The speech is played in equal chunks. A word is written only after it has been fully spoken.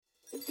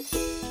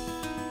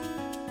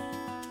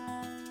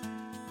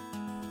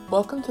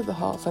Welcome to the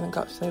Heart, Soul and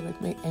Gut Show with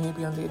me, Amy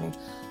Biondini.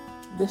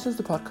 This is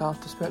the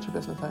podcast for spiritual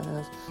business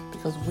owners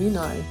because we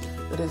know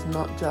that it's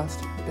not just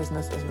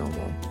business as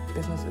normal,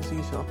 business as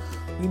usual.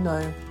 We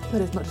know that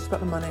it's not just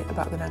about the money,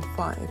 about the 9 to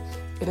 5.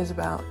 It is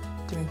about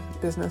doing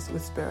business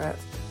with spirit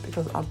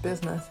because our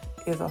business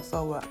is our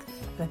soul work.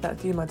 And if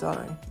that's you, my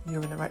darling,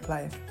 you're in the right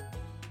place.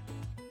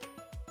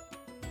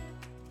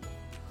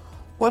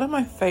 One of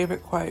my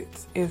favourite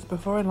quotes is,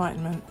 before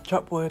enlightenment,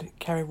 chop wood,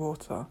 carry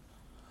water.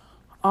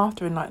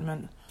 After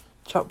enlightenment,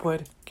 chop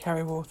wood,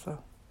 carry water.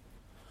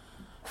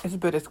 It's a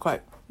Buddhist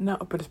quote,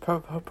 not a Buddhist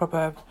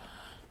proverb.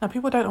 Now,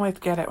 people don't always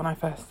get it when I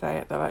first say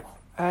it. They're like,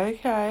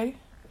 okay.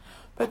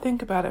 But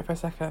think about it for a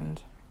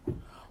second.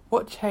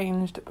 What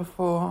changed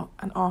before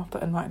and after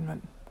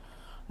enlightenment?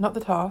 Not the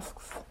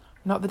tasks,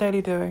 not the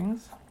daily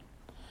doings.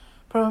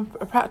 From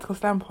a practical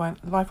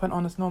standpoint, life went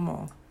on as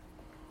normal.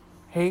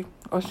 He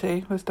or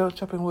she was still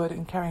chopping wood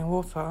and carrying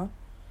water.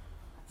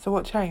 So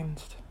what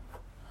changed?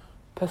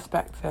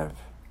 Perspective,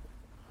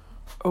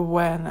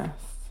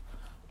 awareness,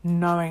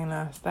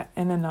 knowingness, that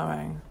inner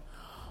knowing.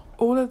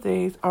 All of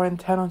these are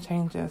internal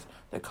changes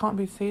that can't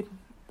be seen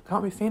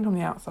from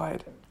the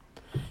outside.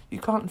 You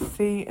can't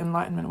see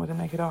enlightenment with the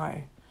naked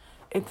eye.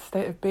 It's a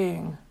state of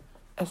being,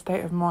 a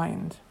state of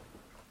mind.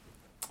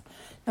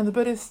 Now the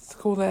Buddhists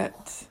call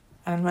it,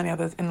 and many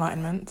others,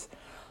 enlightenment.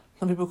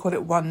 Some people call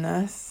it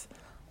oneness,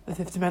 the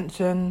fifth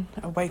dimension,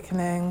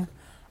 awakening,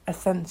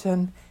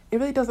 ascension. It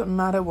really doesn't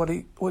matter what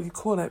you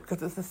call it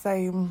because it's the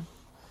same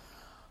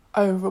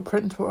overall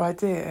principle or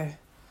idea.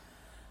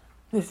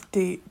 This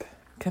deep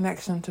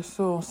connection to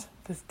source,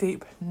 this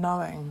deep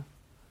knowing.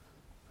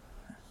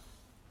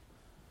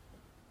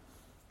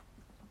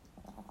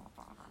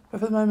 But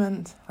for the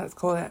moment, let's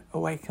call it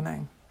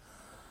awakening.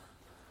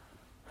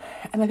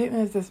 And I think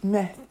there's this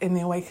myth in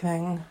the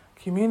awakening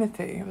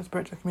community, the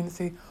spiritual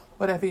community,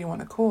 whatever you want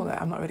to call it.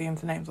 I'm not really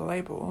into names or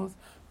labels,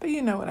 but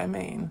you know what I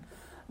mean.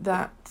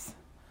 That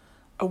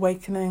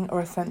awakening or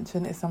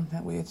ascension is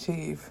something we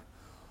achieve.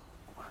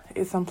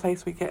 It's some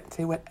place we get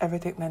to where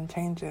everything then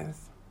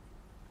changes.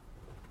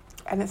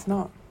 And it's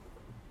not.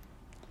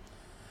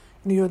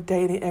 Your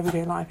daily,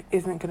 everyday life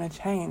isn't going to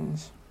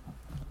change.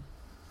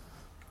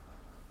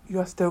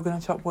 You're still going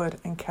to chop wood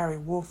and carry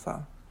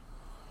water.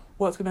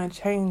 What's going to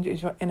change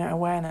is your inner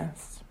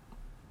awareness,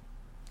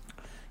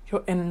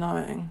 your inner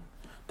knowing,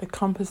 the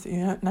compass that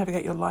you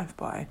navigate your life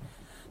by.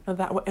 Now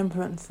that will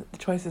influence the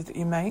choices that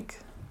you make.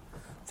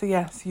 So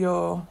yes,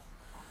 your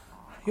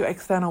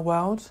external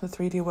world, the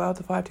 3D world,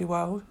 the 5D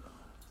world,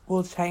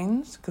 will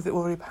change because it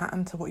will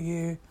repattern to what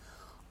you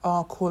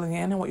are calling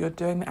in and what you're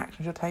doing, the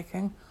actions you're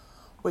taking,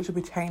 which will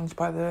be changed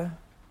by the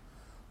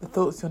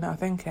thoughts you're now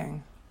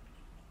thinking.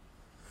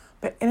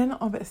 But in and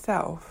of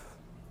itself,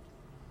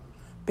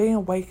 being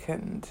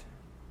awakened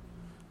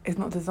is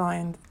not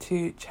designed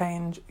to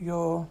change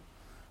your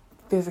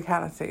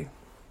physicality.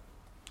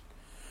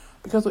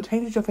 Because what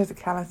changes your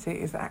physicality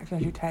is the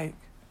actions you take.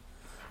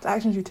 The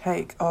actions you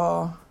take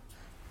are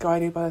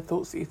guided by the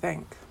thoughts that you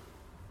think.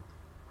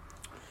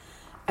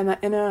 And that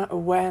inner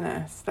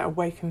awareness, that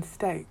awakened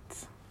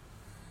state,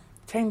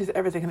 changes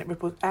everything and it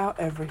ripples out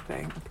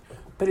everything.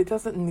 But it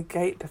doesn't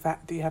negate the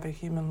fact that you have a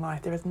human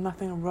life. There is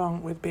nothing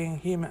wrong with being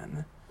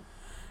human.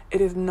 It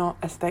is not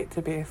a state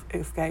to be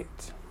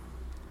escaped.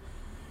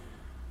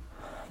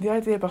 The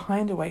idea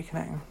behind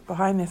awakening,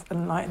 behind this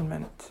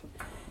enlightenment,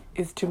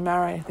 is to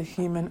marry the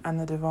human and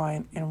the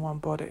divine in one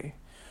body.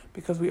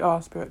 Because we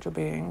are spiritual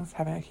beings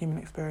having a human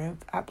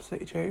experience,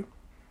 absolutely true.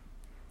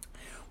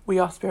 We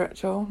are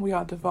spiritual, we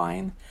are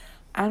divine,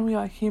 and we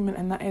are human,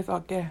 and that is our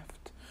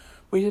gift.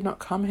 We did not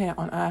come here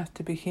on earth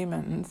to be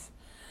humans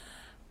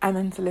and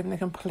then to live in a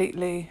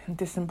completely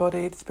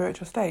disembodied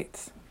spiritual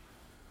state.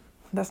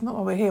 That's not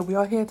why we're here. We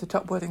are here to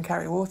chop wood and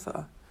carry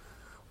water.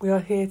 We are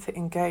here to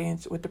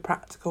engage with the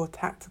practical,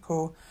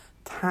 tactical,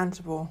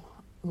 tangible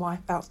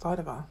life outside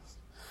of us.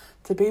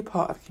 To be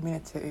part of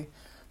community,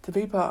 to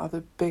be part of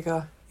the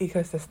bigger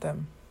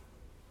ecosystem.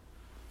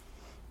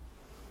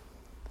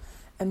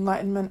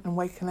 Enlightenment and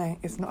awakening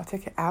is not a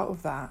ticket out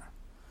of that.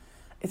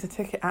 It's a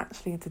ticket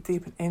actually to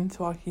deepen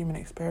into our human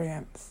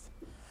experience,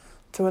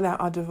 to allow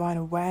our divine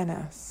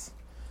awareness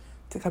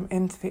to come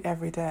into the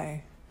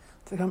everyday,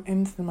 to come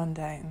into the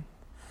mundane,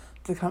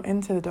 to come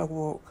into the dog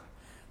walk,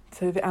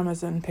 to the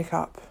Amazon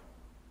pickup,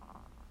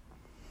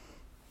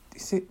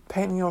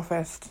 painting your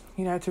office,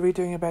 to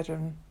redoing your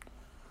bedroom,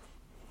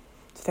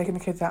 to taking the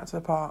kids out to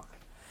the park.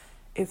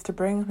 It's to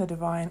bring the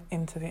divine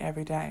into the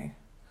everyday,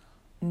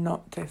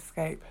 not to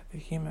escape the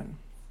human.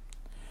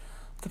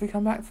 So we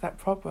come back to that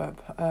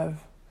proverb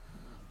of,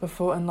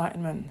 before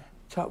enlightenment,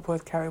 chop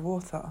wood, carry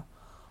water.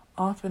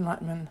 After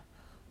enlightenment,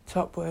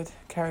 chop wood,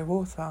 carry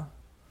water.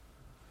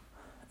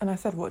 And I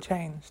said, what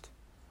changed?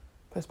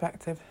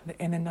 Perspective, the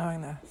inner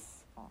knowingness.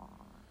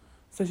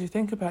 So as you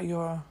think about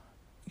your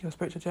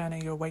spiritual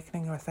journey, your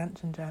awakening, your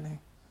ascension journey,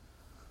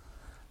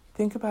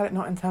 think about it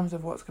not in terms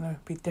of what's going to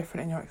be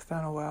different in your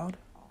external world,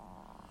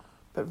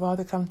 but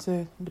rather come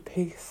to the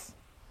peace,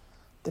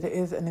 that it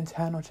is an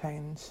internal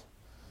change,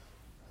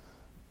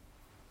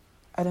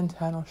 an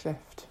internal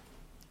shift.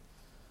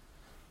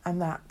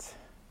 And that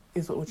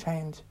is what will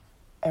change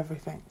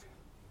everything.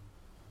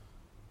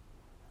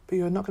 But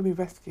you're not going to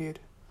be rescued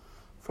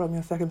from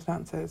your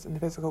circumstances in the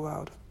physical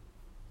world.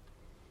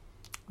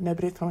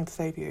 Nobody's coming to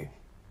save you,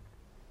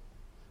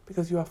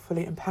 because you are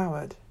fully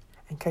empowered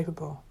and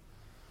capable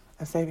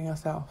of saving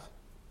yourself.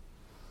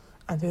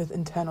 And through this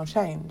internal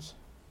change,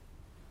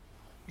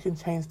 you can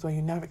change the way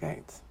you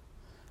navigate,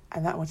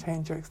 and that will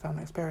change your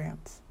external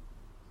experience.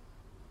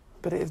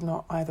 But it is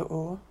not either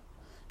or,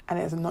 and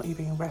it is not you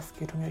being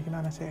rescued from your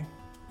humanity.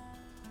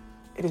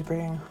 It is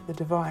bringing the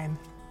divine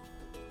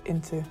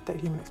into that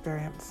human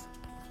experience.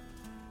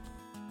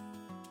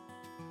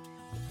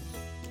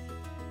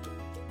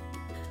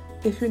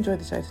 If you enjoyed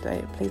the show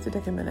today, please do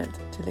take a minute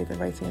to leave a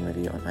rating and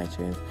review on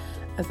iTunes,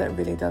 as that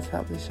really does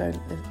help the show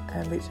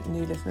reach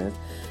new listeners.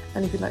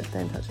 And if you'd like to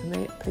stay in touch with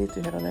me, please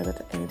do head on over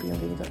to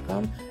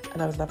amybeyondreading.com,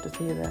 and I would love to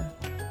see you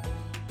there.